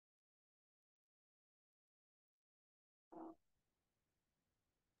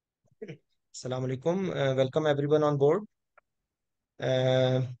Assalamu alaikum. Welcome everyone on board.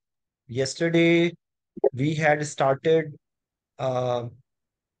 Uh, Yesterday we had started uh,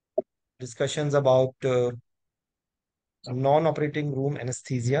 discussions about non-operating room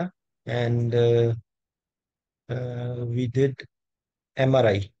anesthesia, and we did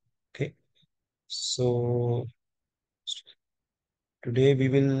MRI. Okay, so today we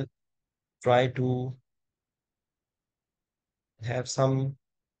will try to have some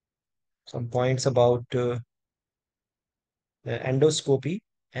points about endoscopy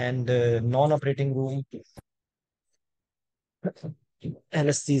and non-operating room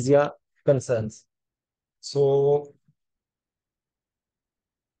anesthesia concerns. So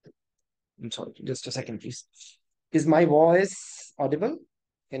I'm sorry, just a second, please. Is my voice audible?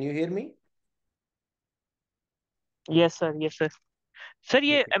 Can you hear me? Yes sir yes sir sir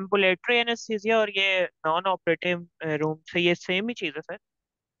ये Okay. Ambulatory anaesthesia और ये non operative room से ये same ही चीज़ है sir.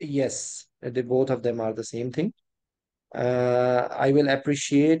 Yes, both of them are the same thing. I will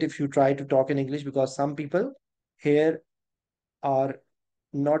appreciate if you try to talk in English because some people here are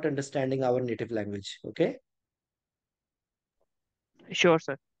not understanding our native language. Okay. Sure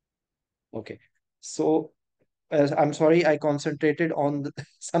sir. Okay. So, I'm sorry, I concentrated on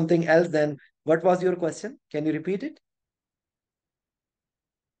something else. Then, what was your question? Can you repeat it?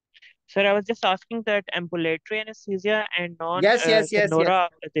 Sir I was just asking that ambulatory anaesthesia and non Yes, yes, the yes, yes. Nora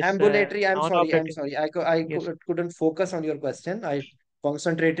this Ambulatory, I'm non sorry, I'm operative. sorry. I yes couldn't focus on your question. I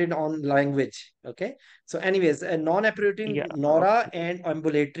concentrated on language. Okay. So, anyways, a non-operating या NORA okay and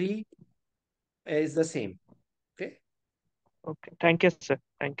ambulatory is the same. Okay. Okay thank you sir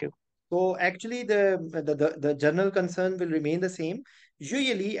thank you. So actually, the general concern will remain the same.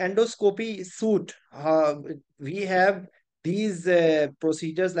 Usually, endoscopy suit. We have these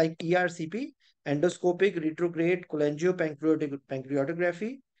procedures like ERCP, endoscopic retrograde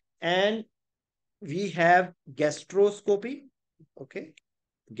pancreatography, and we have gastroscopy. Okay,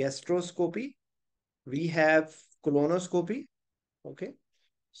 gastroscopy. We have colonoscopy. Okay,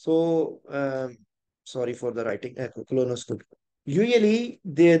 so sorry for the writing. Colonoscopy. Usually,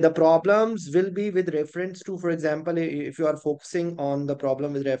 the problems will be with reference to, for example, if you are focusing on the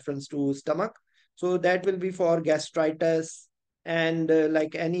problem with reference to stomach, so that will be for gastritis and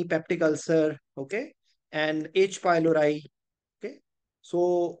like any peptic ulcer, okay, and H. pylori, okay.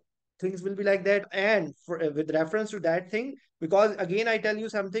 So things will be like that, and with reference to that thing, because again, I tell you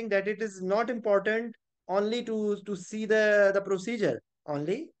something that it is not important only to see the procedure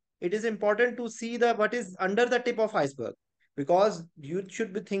only. It is important to see the what is under the tip of iceberg, because you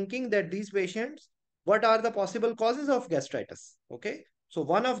should be thinking that these patients, what are the possible causes of gastritis, okay. So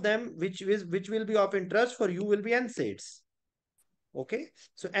one of them which will be of interest for you will be NSAIDs. Okay,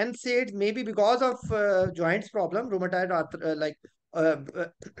 so NSAIDs maybe because of joints problem, rheumatoid like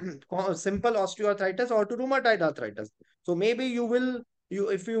simple osteoarthritis or to rheumatoid arthritis. So maybe you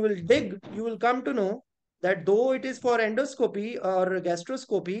if you will dig, you will come to know that though it is for endoscopy or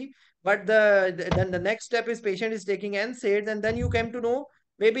gastroscopy, but then the next step is patient is taking NSAIDs, and then you came to know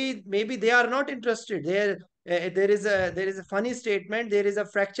maybe they are not interested. There is a funny statement. There is a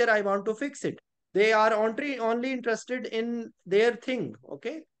fracture. I want to fix it. They are only interested in their thing.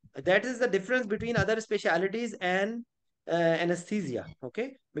 Okay, that is the difference between other specialities and anesthesia.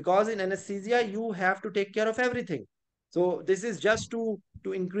 Okay, because in anesthesia you have to take care of everything. So this is just to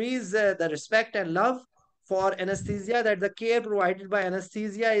increase the respect and love for anesthesia, that the care provided by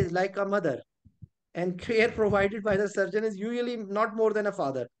anesthesia is like a mother, and care provided by the surgeon is usually not more than a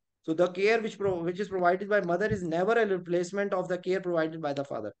father. So the care which is provided by mother is never a replacement of the care provided by the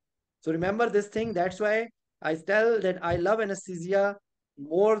father. So remember this thing. That's why I tell that I love anesthesia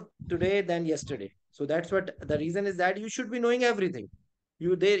more today than yesterday. So that's what the reason is, that you should be knowing everything.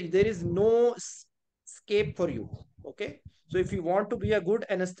 There is no escape for you. Okay. So if you want to be a good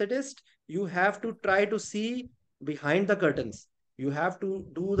anesthetist, you have to try to see behind the curtains. You have to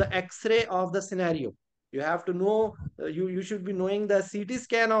do the X-ray of the scenario. You have to know. You should be knowing the CT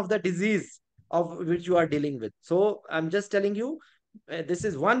scan of the disease of which you are dealing with. So I'm just telling you, this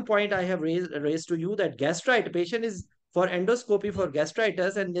is one point I have raised to you, that gastritis patient is for endoscopy for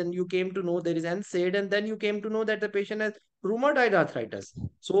gastritis, and then you came to know there is NSAID, and then you came to know that the patient has rheumatoid arthritis.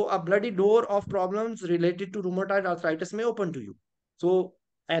 So a bloody door of problems related to rheumatoid arthritis may open to you. So,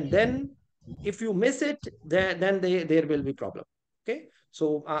 and then if you miss it, then there will be problem. Okay.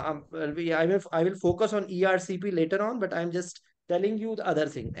 So I will focus on ERCP later on, but I'm just telling you the other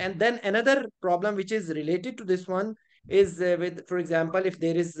thing. And then another problem which is related to this one is with, for example, if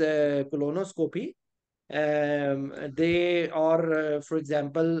there is colonoscopy, they or for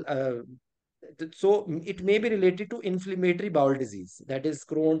example, So it may be related to inflammatory bowel disease, that is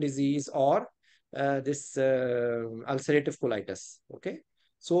Crohn disease or this ulcerative colitis. Okay.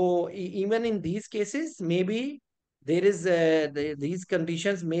 So even in these cases, maybe there is these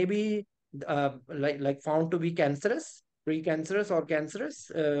conditions may be like found to be cancerous, precancerous or cancerous.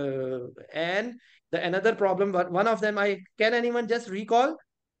 And the another problem, but one of them, can anyone just recall?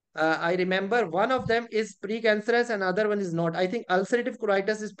 I remember one of them is precancerous and other one is not. I think ulcerative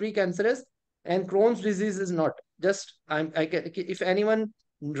colitis is precancerous and Crohn's disease is not. Just if anyone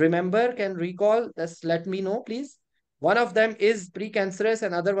remember, can recall, just let me know, please. One of them is precancerous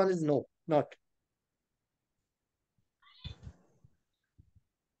and other one is no, not.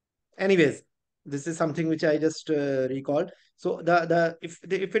 Anyways, this is something which I just recalled. So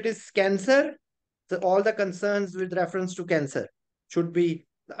if it is cancer, all the concerns with reference to cancer should be,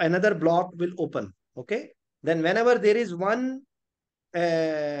 another block will open. Okay. Then whenever there is one,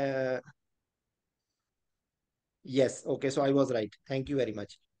 uh, yes. Okay. So I was right. Thank you very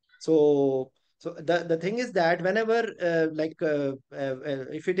much. So the thing is that whenever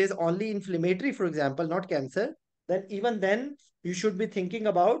if it is only inflammatory, for example, not cancer, then even then you should be thinking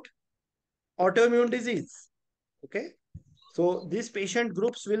about autoimmune disease. Okay. So these patient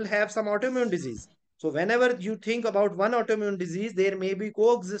groups will have some autoimmune disease. So whenever you think about one autoimmune disease, there may be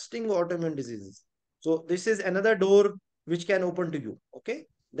coexisting autoimmune diseases. So this is another door which can open to you. Okay.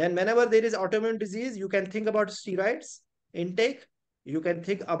 Then whenever there is autoimmune disease, you can think about steroids intake. You can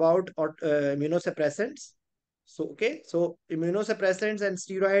think about immunosuppressants. So, okay. So immunosuppressants and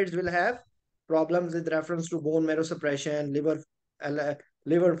steroids will have problems with reference to bone marrow suppression, uh,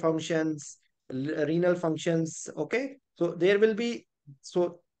 liver functions, renal functions. Okay. So there will be,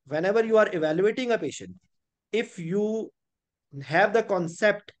 so whenever you are evaluating a patient, if you have the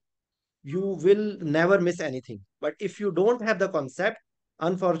concept, you will never miss anything. But if you don't have the concept,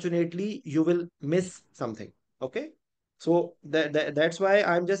 unfortunately, you will miss something. Okay. So that's why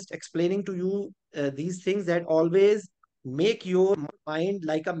I'm just explaining to you these things, that always make your mind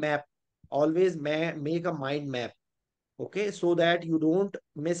like a map. Always make a mind map. Okay. So that you don't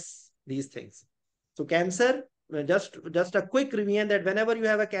miss these things. So cancer, just a quick review, that whenever you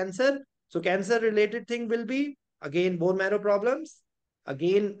have a cancer, so cancer related thing will be again bone marrow problems,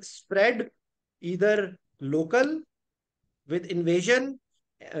 again spread, either local with invasion,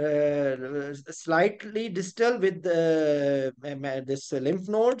 slightly distal with this lymph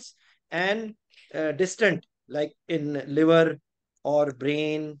nodes, and distant like in liver or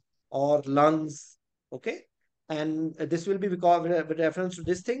brain or lungs. Okay. And this will be because with reference to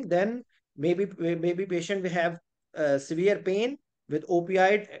this thing, then maybe patient will have severe pain with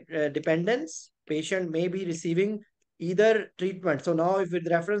opioid dependence. Patient may be receiving either treatment. So now if with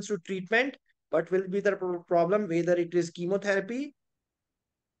reference to treatment, what will be the problem, whether it is chemotherapy,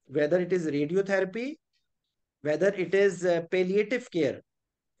 whether it is radiotherapy, whether it is palliative care.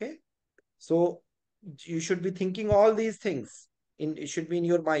 Okay. So you should be thinking all these things, it should be in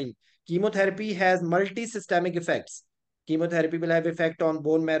your mind. Chemotherapy has multi-systemic effects. Chemotherapy will have effect on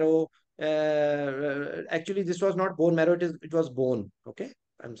bone marrow. Actually, this was not bone marrow, it was bone. Okay.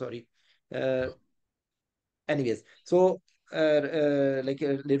 I'm sorry. uh, Anyways, so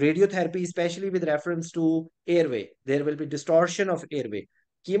the radiotherapy, especially with reference to airway, there will be distortion of airway.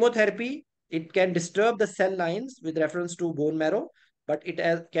 Chemotherapy, it can disturb the cell lines with reference to bone marrow, but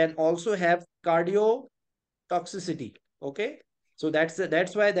can also have cardio toxicity. Okay. So that's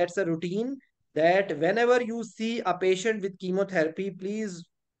why that's a routine, that whenever you see a patient with chemotherapy, please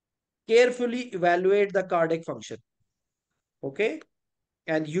carefully evaluate the cardiac function. Okay.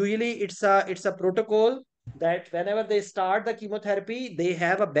 And usually it's a protocol that whenever they start the chemotherapy, they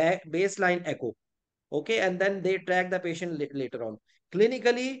have a baseline echo. Okay. And then they track the patient later on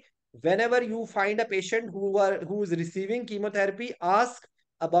clinically. Whenever you find a patient who is receiving chemotherapy, ask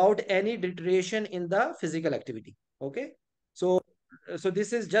about any deterioration in the physical activity. Okay. So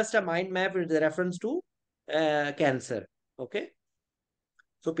this is just a mind map with reference to cancer. Okay.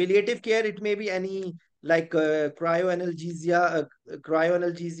 So palliative care, it may be any like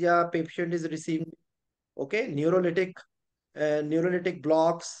cryoanalgesia patient is receiving. Okay. Neurolytic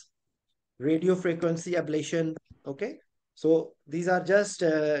blocks, radio frequency ablation. Okay. So these are just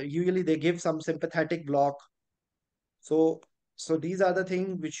usually they give some sympathetic block. So these are the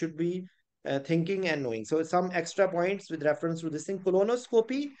things which should be thinking and knowing. So some extra points with reference to this thing.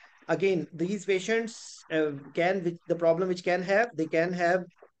 Colonoscopy, again, these patients can, with the problem which can have, they can have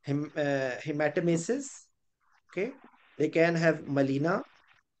hematemesis. Okay. They can have melena.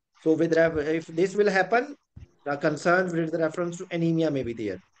 So if this will happen, the concern with reference to anemia may be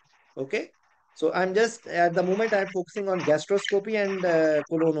there. Okay. So I'm just at the moment I'm focusing on gastroscopy and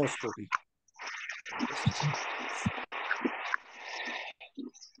colonoscopy.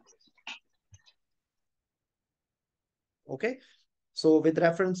 Okay. So with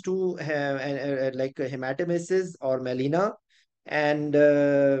reference to like hematemesis or melena, and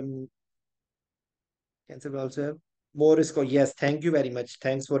cancer will also have more risk. Yes, thank you very much.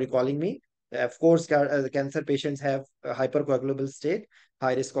 Thanks for recalling me. Of course, cancer patients have a hypercoagulable state,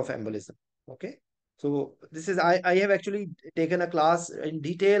 high risk of embolism. Okay. So this is I have actually taken a class in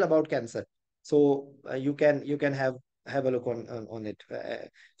detail about cancer. So you can have a look on it.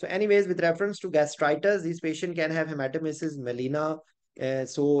 So anyways, with reference to gastritis, these patient can have hematemesis, melena,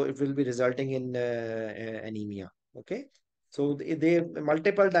 so it will be resulting in anemia. Okay. So they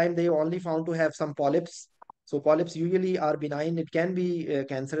multiple time they only found to have some polyps. So polyps usually are benign. It can be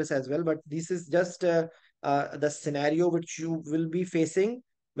cancerous as well, but this is just the scenario which you will be facing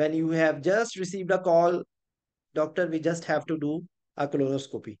when you have just received a call, doctor, we just have to do a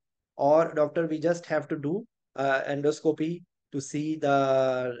colonoscopy, or doctor, we just have to do endoscopy to see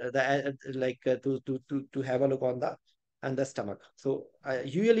to have a look on the stomach. So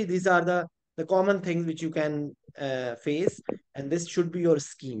usually these are the common things which you can face, and this should be your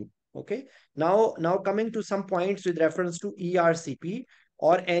scheme. Okay. Now coming to some points with reference to ERCP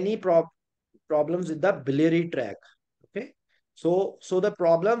or any problems with the biliary tract. Okay. So the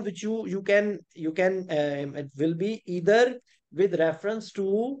problem which you can it will be either with reference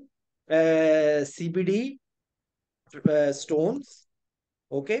to CBD stones.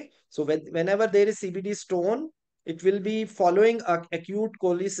 Okay. So whenever there is CBD stone, it will be following acute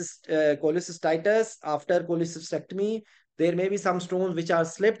cholecystitis after cholecystectomy. There may be some stones which are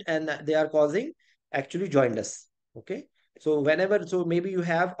slipped and they are causing actually jaundice. Okay. So maybe you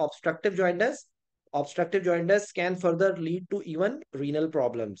have obstructive jaundice. Obstructive jaundice can further lead to even renal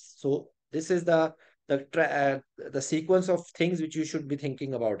problems. So this is the sequence of things which you should be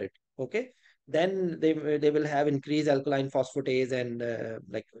thinking about it. Okay. Then they will have increased alkaline phosphatase and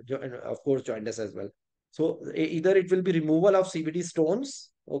and of course jaundice as well. So either it will be removal of CBD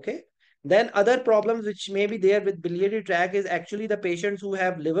stones. Okay. Then other problems which may be there with biliary tract is actually the patients who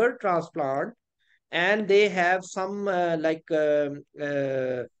have liver transplant and they have some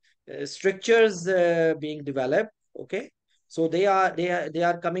strictures being developed. Okay. So they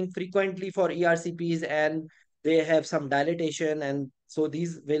are coming frequently for ERCPs, and they have some dilatation, and so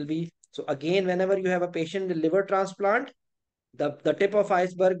these will be. So again, whenever you have a patient with liver transplant, the tip of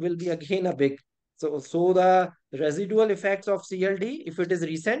iceberg will be again a big. So the residual effects of CLD, if it is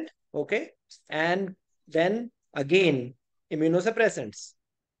recent. Okay. And then again, immunosuppressants.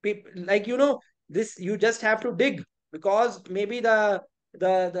 Like this, you just have to dig, because maybe the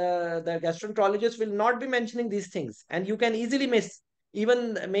gastroenterologist will not be mentioning these things, and you can easily miss.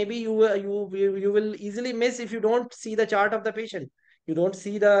 Even maybe you will easily miss if you don't see the chart of the patient. You don't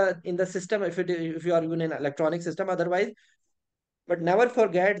see the in the system, if you are even in electronic system. Otherwise, but never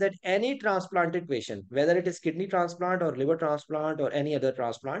forget that any transplanted patient, whether it is kidney transplant or liver transplant or any other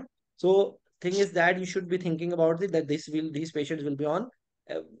transplant, so thing is that you should be thinking about it, that these patients will be on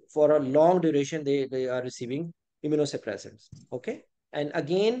for a long duration. They are receiving immunosuppressants. Okay. And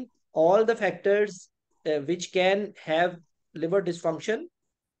again, all the factors which can have liver dysfunction,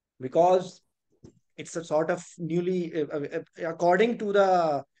 because it's a sort of newly according to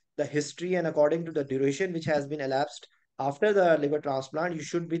the history and according to the duration which has been elapsed after the liver transplant, you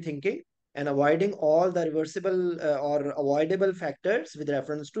should be thinking and avoiding all the reversible or avoidable factors with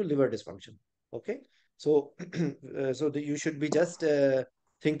reference to liver dysfunction. Okay. So you should be just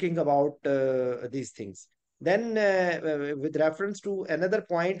thinking about these things. Then with reference to another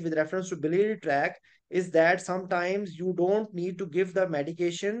point with reference to biliary tract, is that sometimes you don't need to give the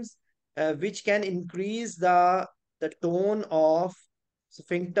medications which can increase the tone of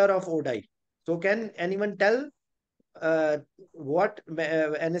sphincter of Oddi. So can anyone tell what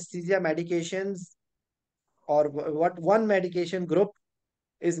anesthesia medications, or what one medication group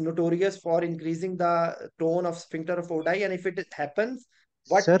is notorious for increasing the tone of sphincter of Oddi? And if it happens,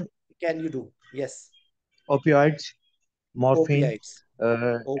 what Sir, can you do? Yes, opioids, morphine, opioids.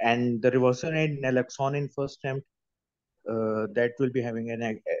 Okay. and the rivoceranide naloxone in first attempt, that will be having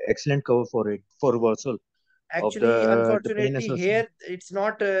an excellent cover for it for reversal of Actually, the pain unfortunately, associated. here it's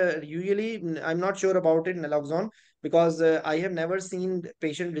not usually. I'm not sure about it, naloxone, because I have never seen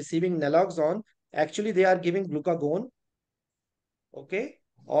patient receiving naloxone. Actually, they are giving glucagon. Okay.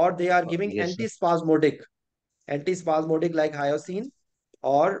 Or they are giving Yes, sir. antispasmodic like hyoscine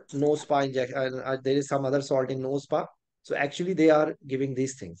or no spa injection. There is some other salt in no spa. So actually, they are giving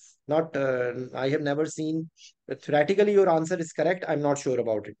these things. Not, I have never seen. Theoretically, your answer is correct. I'm not sure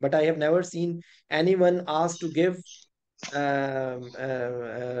about it, but I have never seen anyone asked to give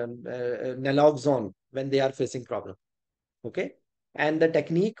naloxone when they are facing problem. Okay. And the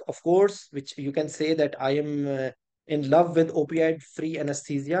technique, of course, which you can say that I am in love with opioid free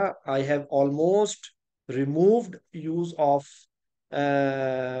anesthesia. I have almost removed use of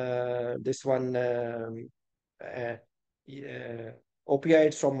this one uh, uh,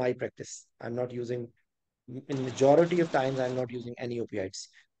 opioids from my practice. I'm not using, in majority of times, I'm not using any opioids.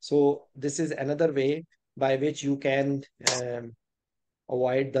 So this is another way by which you can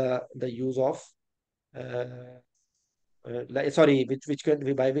avoid the use of sorry, which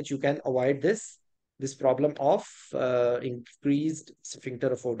can by which you can avoid this problem of increased sphincter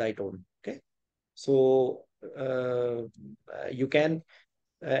of diatone. Okay, so you can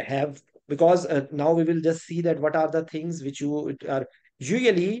have, because now we will just see that what are the things which you are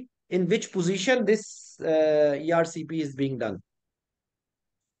usually in which position this ERCP is being done.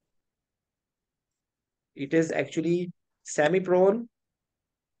 It is actually semi-prone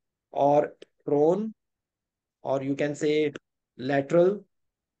or prone, or you can say lateral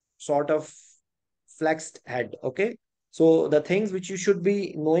sort of flexed head. Okay, so the things which you should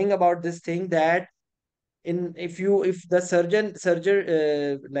be knowing about this thing, that in if the surgeon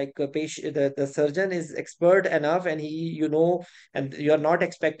like a patient, the surgeon is expert enough, and he, and you are not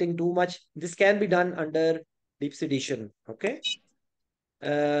expecting too much, this can be done under deep sedation. Okay,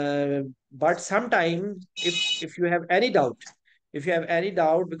 uh, but sometimes if you have any doubt,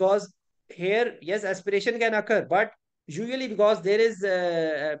 because here, yes, aspiration can occur, but usually because there is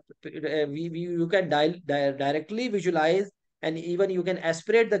you can directly visualize, and even you can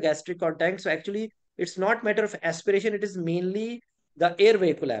aspirate the gastric content. So actually it's not matter of aspiration, it is mainly the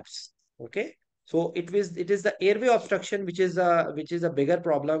airway collapse. Okay, so it is the airway obstruction which is a bigger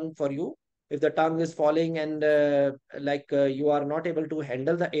problem for you. If the tongue is falling, and you are not able to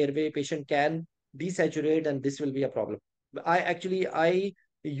handle the airway, patient can desaturate, and this will be a problem. I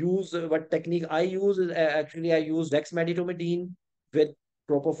use what technique I use is actually I use dexmedetomidine with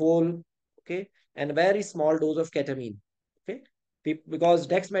propofol. Okay, and a very small dose of ketamine. Okay, because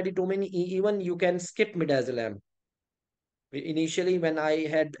dexmedetomidine, even you can skip midazolam. Initially, when I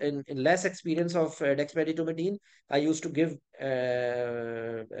had in less experience of dexmedetomidine, I used to give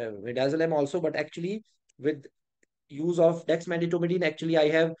midazolam also, but actually with use of dexmedetomidine, actually I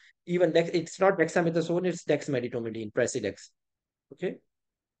have even it's not dexamethasone, it's dexmedetomidine, Presidex. Okay,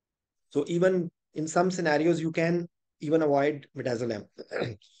 so even in some scenarios, you can even avoid midazolam.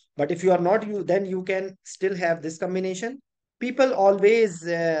 But if you are not, then you can still have this combination. People always,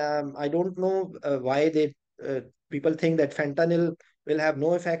 I don't know why uh, people think that fentanyl will have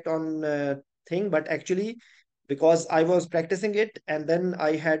no effect on thing, but actually, because I was practicing it, and then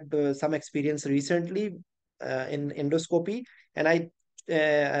I had some experience recently in endoscopy, and I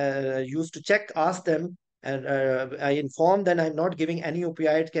used to ask them, and I informed that I'm not giving any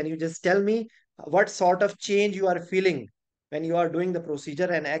opioid. Can you just tell me what sort of change you are feeling when you are doing the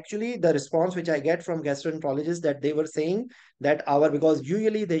procedure? And actually, the response which I get from gastroenterologists, that they were saying that because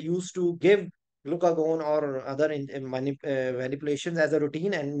usually they used to give glucagon or other manipulations as a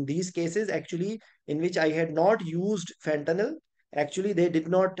routine, and in these cases, actually, in which I had not used fentanyl, actually they did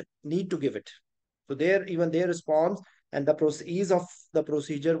not need to give it. So their response and the ease of the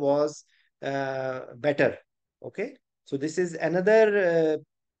procedure was better. Okay, so this is another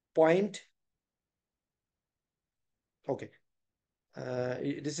point. Okay,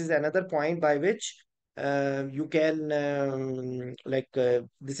 this is another point by which you can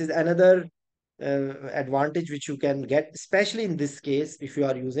this is another advantage which you can get, especially in this case if you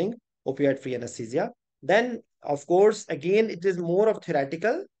are using opioid free anesthesia. Then of course again it is more of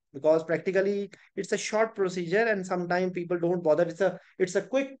theoretical, because practically it's a short procedure, and sometimes people don't bother. It's a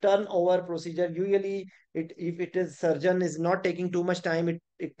quick turnover procedure. Usually if it is surgeon is not taking too much time,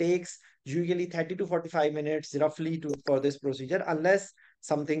 it takes usually 30 to 45 minutes roughly for this procedure, unless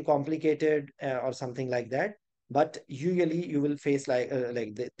something complicated or something like that. But usually you will face like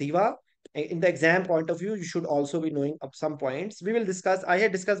the TIVA. In the exam point of view, you should also be knowing of some points. We will discuss, I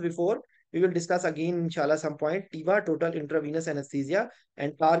had discussed before, we will discuss again inshallah some point. TIVA, total intravenous anesthesia,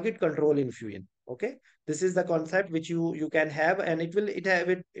 and target control infusion. Okay, this is the concept which you can have, and it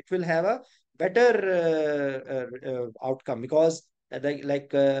will have a better outcome, because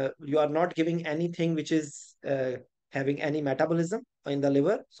you are not giving anything which is having any metabolism in the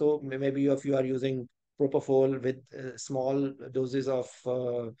liver. So maybe if you are using propofol with small doses of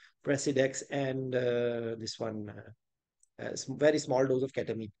Presidex and this one very small dose of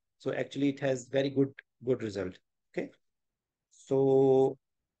ketamine. So actually it has very good result. Okay, so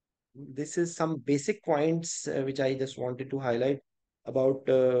this is some basic points which I just wanted to highlight about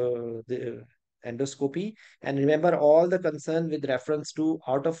the endoscopy. And remember, all the concern with reference to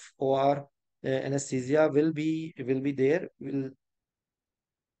out of OR anesthesia will be there.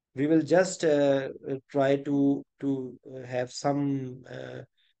 We will just try to have some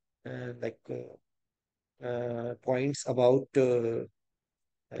like points about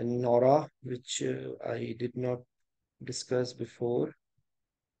Nora, which I did not discuss before.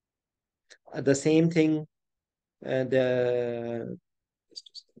 The same thing, the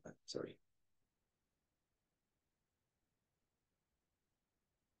sorry.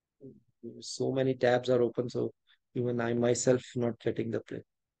 So many tabs are open, so even I myself not getting the play.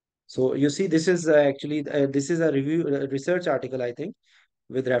 So you see, this is actually this is a review research article, I think,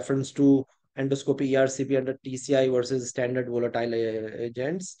 with reference to endoscopy ERCP under TCI versus standard volatile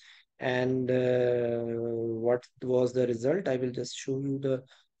agents. And what was the result? I will just show you the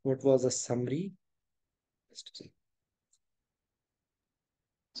what was a summary. Just a second.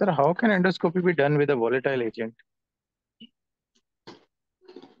 Sir, how can endoscopy be done with a volatile agent?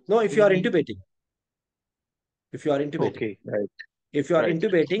 No, if you are intubating. If you are intubating. Okay, right. If you are Right.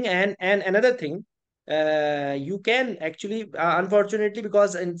 intubating, and another thing, you can actually, unfortunately,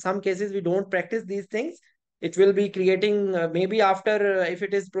 because in some cases we don't practice these things, it will be creating maybe after if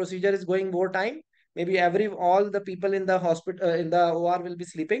it is procedure is going more time, maybe all the people in the hospital in the OR will be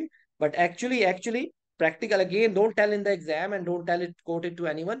sleeping. But actually practical, again, don't tell in the exam and don't tell it, quote it to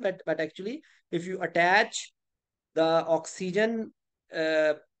anyone, but actually if you attach the oxygen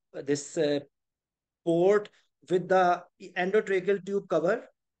uh, this port with the endotracheal tube cover,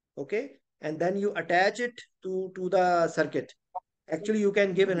 okay, and then you attach it to the circuit. Actually, you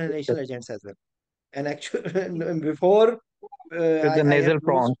can give inhalation agents as well. And actually, before With the I have nasal used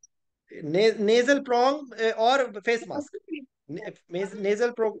prong. nasal prong or face mask.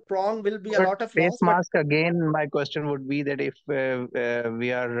 Nasal prong will be a But lot of face loss, but mask, again, my question would be that if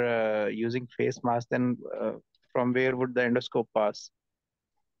we are using face mask, then from where would the endoscope pass?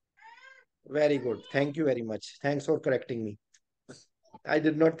 very good. Thank you very much. Thanks for correcting me. I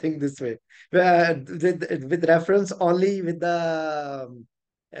did not think this way. With reference only with the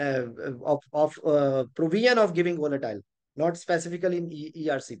provision of giving volatile, not specifically in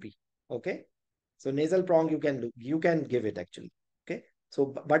ERCP. Okay, so nasal prong you can give it actually. Okay, so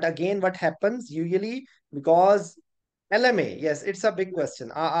but again, what happens usually because LMA, yes, it's a big question.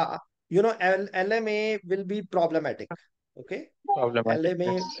 LMA will be problematic. Okay, Problematic.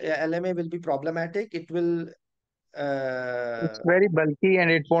 Yes. LMA will be problematic. It will It's uh, very bulky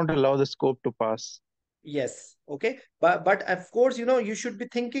and it won't allow the scope to pass. yes, okay, but of course, you should be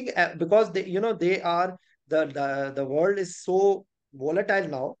thinking because they are the world is so volatile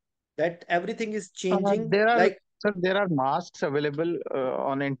now that everything is changing. There are, Like, sir, there are masks available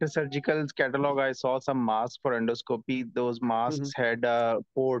on Intersurgical's catalog. I saw some masks for endoscopy. Those masks mhm, had a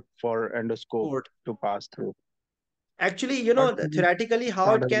port for endoscope port. to pass through. Actually, But theoretically, it's how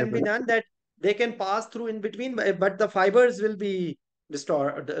not it can be available. done that they can pass through in between, but the fibers will be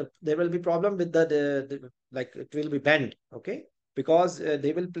distorted. There will be problem with like it will be bent, okay? Because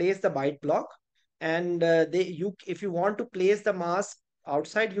they will place the bite block, and if you want to place the mask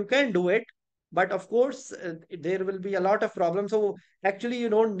outside, you can do it, but of course there will be a lot of problems. So actually, you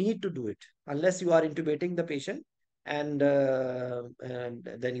don't need to do it unless you are intubating the patient, and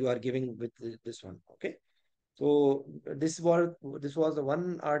then you are giving with this one, okay? So this was the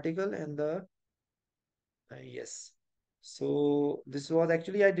one article and the yes. So this was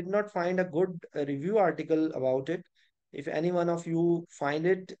actually I did not find a good review article about it. If any one of you find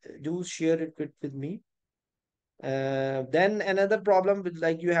it, do share it with me. Then another problem with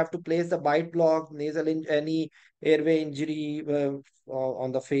like you have to place the bite block, any airway injury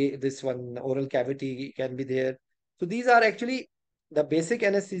on the face. This one oral cavity can be there. So these are actually the basic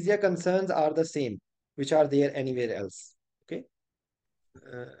anesthesia concerns are the same, which are there anywhere else. Okay.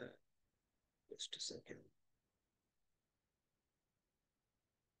 Uh, just a second.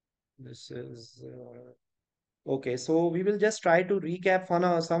 This is okay. So we will just try to recap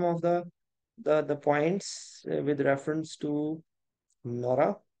on some of the points with reference to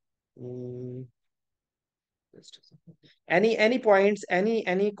Nora. Mm, just a second. Any points,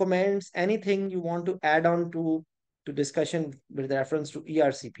 any comments, anything you want to add on to discussion with reference to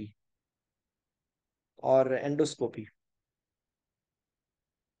ERCP or endoscopy?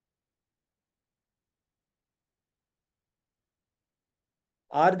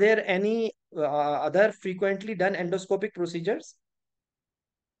 Are there any other frequently done endoscopic procedures?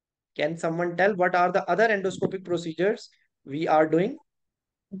 Can someone tell what are the other endoscopic procedures we are doing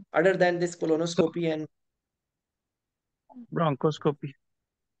other than this So, colonoscopy? And bronchoscopy.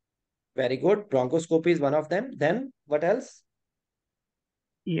 very good, bronchoscopy is one of them. Then what else?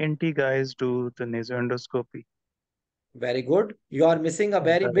 ENT guys do the nasoendoscopy Very good. You are missing a or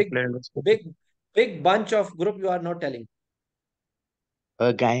very direct endoscopy. big, big bunch of group you are not telling.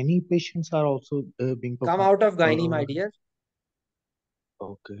 Gynae patients are also being Come performed. out of gynae, my dear.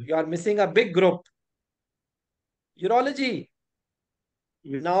 Okay. You are missing a big group. Urology.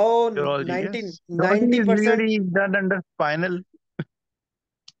 Now Urology, 90, yes. Urology is 90%. usually done under spinal.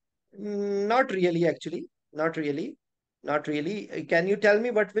 Not really, actually. Not really. Not really. Can you tell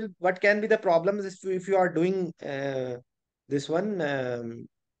me what can be the problems if you are doing this one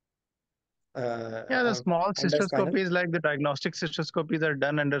Yeah, the small under spinal? cystoscopies, like the diagnostic cystoscopies, are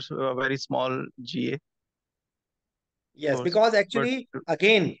done under a very small GA Yes, first. because But actually,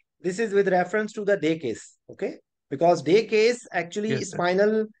 again, this is with reference to the day case, okay? Because day case, actually, yes, yes.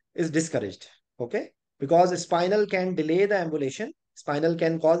 spinal is discouraged, okay? Because spinal can delay the ambulation, spinal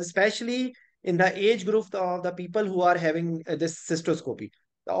can cause, especially in the age group of the people who are having this cystoscopy.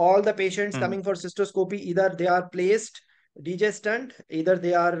 All the patients Hmm. coming for cystoscopy, either they are placed DJ stunt, either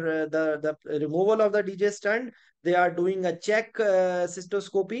they are the removal of the DJ stunt, they are doing a check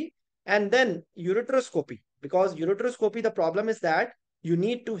cystoscopy, and then ureteroscopy, because ureteroscopy, the problem is that you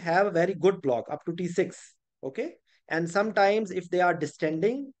need to have a very good block up to T6, okay? And sometimes if they are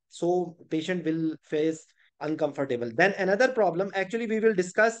distending, so patient will face uncomfortable. Then another problem, actually we will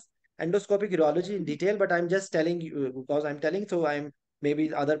discuss endoscopic urology in detail, but I'm just telling you because I'm telling, so I'm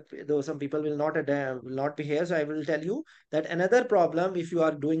maybe other, though some people will not be here, so I will tell you that another problem, if you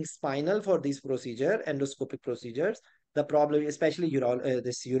are doing spinal for this procedure, endoscopic procedures, the problem, especially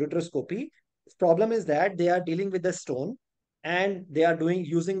this ureteroscopy, problem is that they are dealing with the stone and they are doing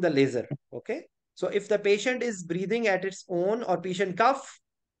using the laser. Okay. So if the patient is breathing at its own or patient cough,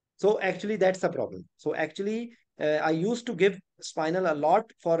 so actually that's the problem. So actually, I used to give spinal a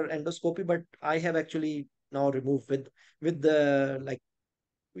lot for endoscopy, but I have actually now removed with the like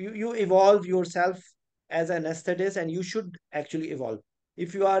you evolve yourself as an anesthetist, and you should actually evolve.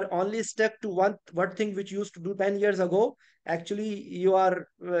 If you are only stuck to one thing which you used to do 10 years ago, actually you are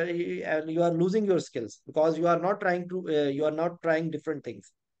losing your skills because you are not trying different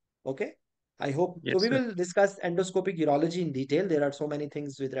things. Okay. I hope so. Yes, We sir. will discuss endoscopic urology in detail. There are so many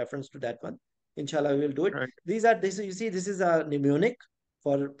things with reference to that one. Inshallah, we will do it. Right. These are this. You see, this is a mnemonic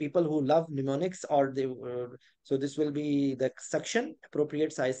for people who love mnemonics, or they. So this will be the suction,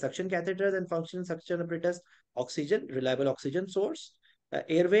 appropriate size suction catheters and functional suction apparatus, oxygen, reliable oxygen source,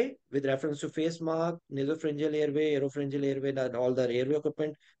 airway with reference to face mask, nasopharyngeal airway, aeropharyngeal airway, and all the airway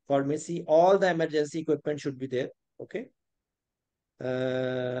equipment. Pharmacy, all the emergency equipment should be there. Okay.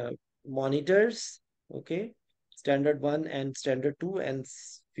 uh, Monitors, okay, standard 1 and standard 2, and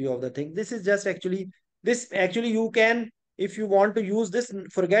few of the things. This is just actually, this actually you can, if you want to use this,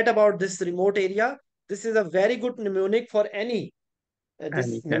 forget about this remote area. This is a very good mnemonic for any, Any this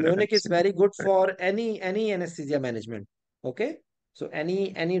kind of mnemonic is anesthesia. very good Right. for any anesthesia management. Okay. So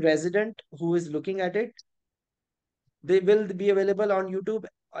any resident who is looking at it, they will be available on YouTube.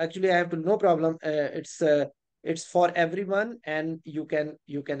 Actually, I have to, no problem. It's for everyone, and you can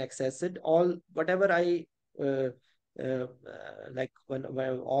access it. All whatever I uh, like when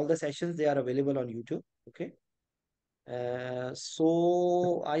all the sessions, they are available on YouTube. Okay.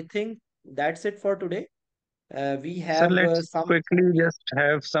 So I think that's it for today. We So have let's some quickly just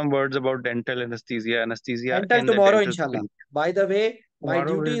have some words about dental anesthesia, anesthesia dental in the tomorrow, dental inshallah. field. By the way, my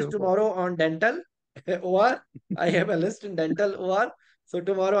Tomorrow duty we'll is do about. tomorrow on dental OR. I have a list in dental OR. So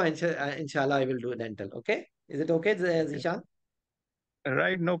tomorrow, inshallah, I will do dental. Okay. Is it okay, Okay. Zishan?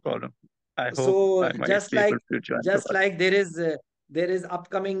 Right, no problem. I hope So I might be able to join just tomorrow. like there is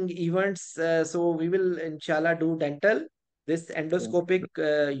upcoming events. So we will inshallah do dental, this Yeah. endoscopic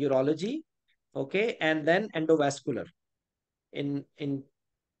urology, okay, and then endovascular in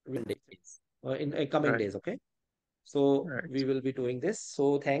days, in coming Right, days. Okay. So right. we will be doing this.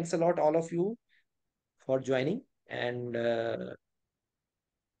 So thanks a lot, all of you, for joining. And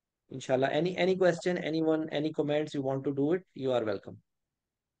inshallah, any question, anyone, any comments you want to do it, you are welcome.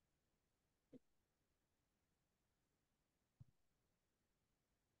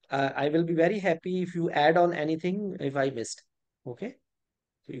 I will be very happy if you add on anything if I missed. Okay.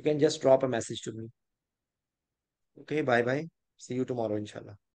 So you can just drop a message to me. Okay. Bye bye. See you tomorrow, inshallah.